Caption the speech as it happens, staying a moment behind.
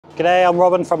G'day, I'm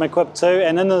Robin from Equip2,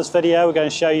 and in this video we're going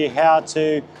to show you how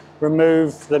to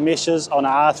remove the meshes on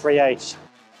an R3H.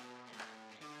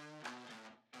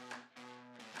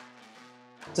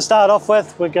 To start off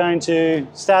with, we're going to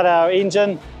start our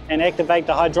engine and activate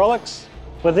the hydraulics.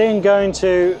 We're then going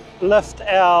to lift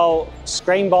our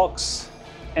screen box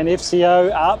and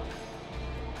FCO up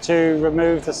to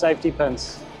remove the safety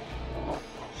pins.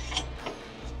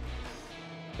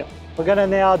 We're going to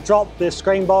now drop the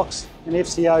screen box and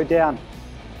FCO down.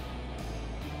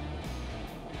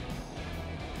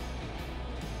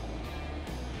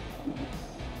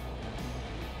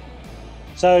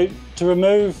 So to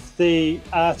remove the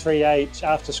R3H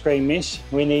after screen mesh,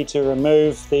 we need to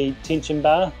remove the tension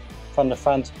bar from the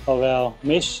front of our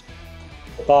mesh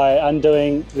by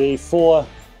undoing the 4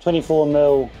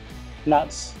 24mm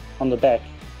nuts on the back.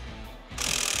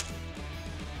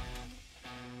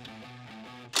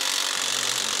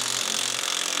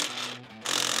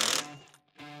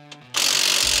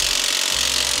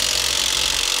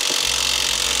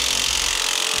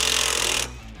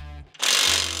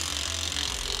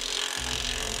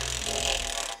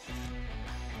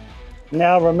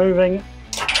 Now removing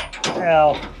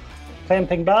our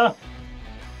clamping bar,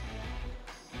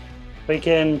 we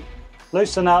can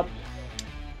loosen up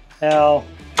our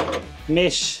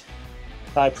mesh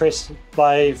by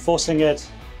forcing it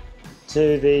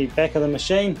to the back of the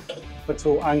machine, which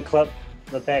will unclip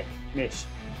the back mesh.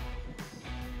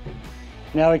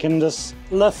 Now we can just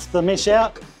lift the mesh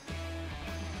out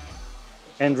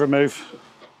and remove.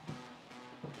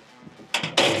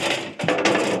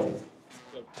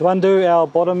 To undo our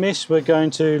bottom mesh, we're going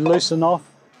to loosen off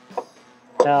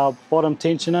our bottom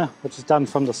tensioner, which is done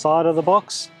from the side of the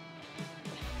box.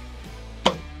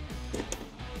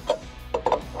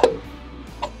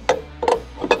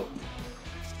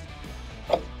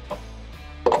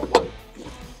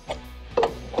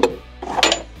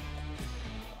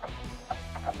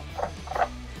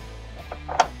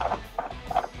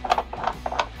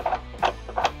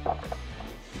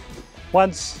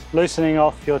 Once loosening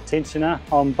off your tensioner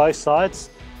on both sides,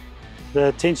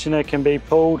 the tensioner can be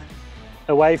pulled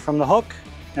away from the hook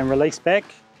and released back.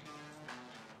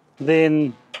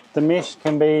 Then the mesh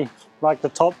can be, like the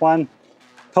top one,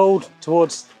 pulled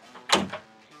towards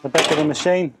the back of the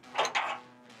machine,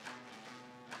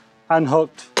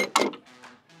 unhooked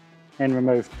and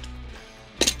removed.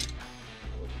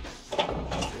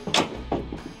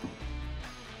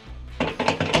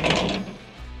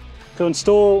 To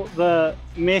install the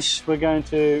mesh, we're going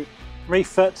to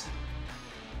refit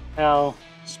our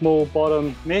small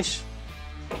bottom mesh,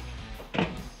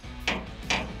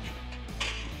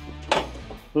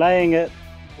 laying it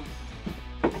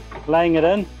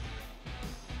in,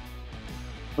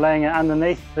 laying it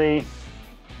underneath the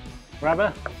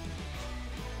rubber.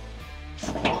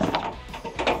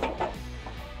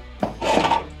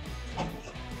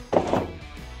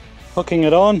 Hooking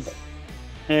it on,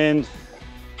 and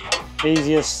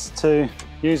easiest to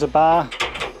use a bar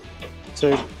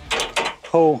to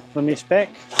pull the mesh back.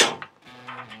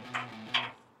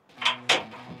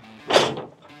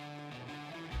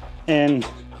 And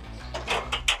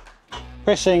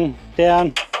pressing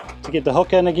down to get the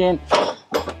hook in again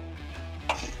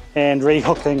and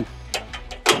re-hooking.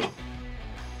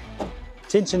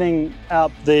 Tensioning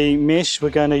up the mesh, we're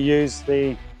going to use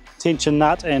the tension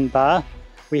nut and bar.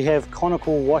 We have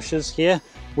conical washers here,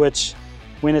 which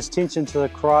when it's tensioned to the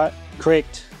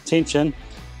correct tension,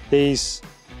 these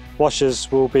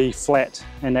washers will be flat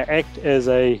and they act as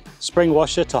a spring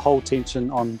washer to hold tension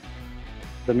on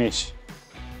the mesh.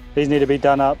 These need to be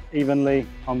done up evenly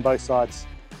on both sides.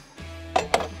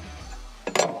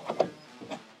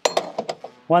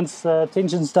 Once the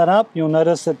tension's done up, you'll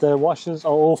notice that the washers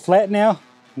are all flat now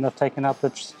and they've taken up the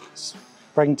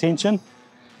spring tension.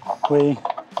 We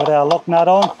put our lock nut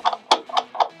on,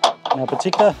 our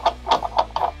protector,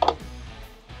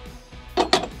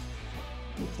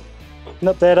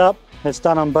 nip that up. It's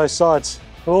done on both sides.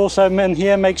 We'll also in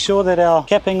here make sure that our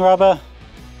capping rubber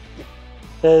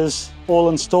is all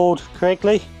installed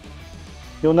correctly.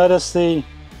 You'll notice the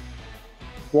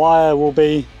wire will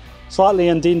be slightly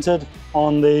indented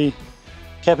on the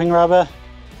capping rubber.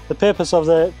 The purpose of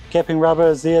the capping rubber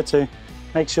is there to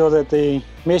make sure that the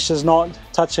mesh is not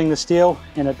touching the steel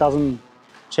and it doesn't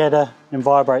chatter and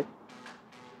vibrate.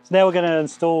 So now we're going to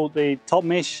install the top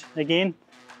mesh again,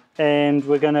 and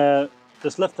we're going to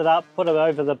just lift it up, put it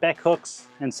over the back hooks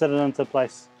and set it into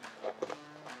place.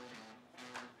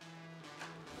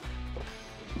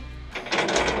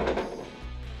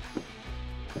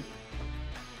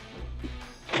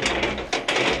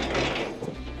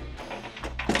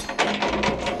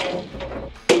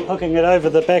 hooking it over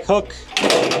the back hook.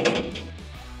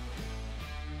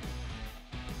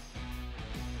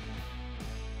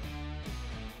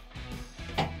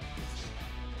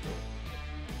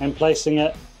 And placing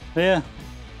it there,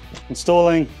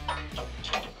 installing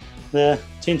the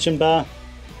tension bar.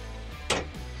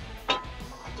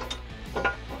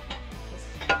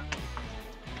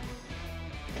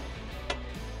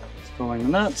 Installing the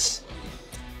nuts.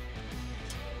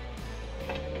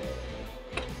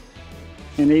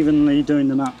 And evenly doing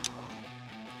them up.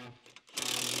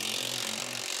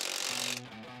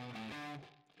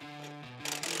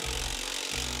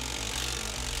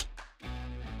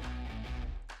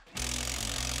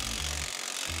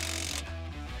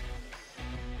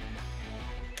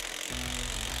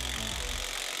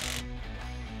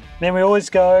 Then we always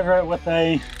go over it with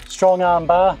a strong arm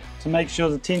bar to make sure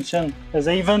the tension is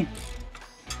even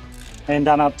and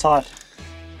done up tight.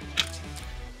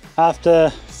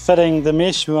 After fitting the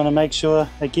mesh, we want to make sure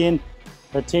again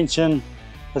the tension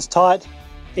is tight,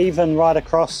 even right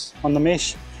across on the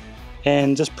mesh,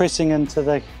 and just pressing into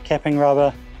the capping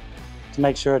rubber to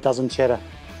make sure it doesn't chatter.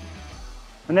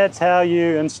 And that's how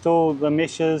you install the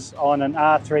meshes on an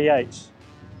R3H.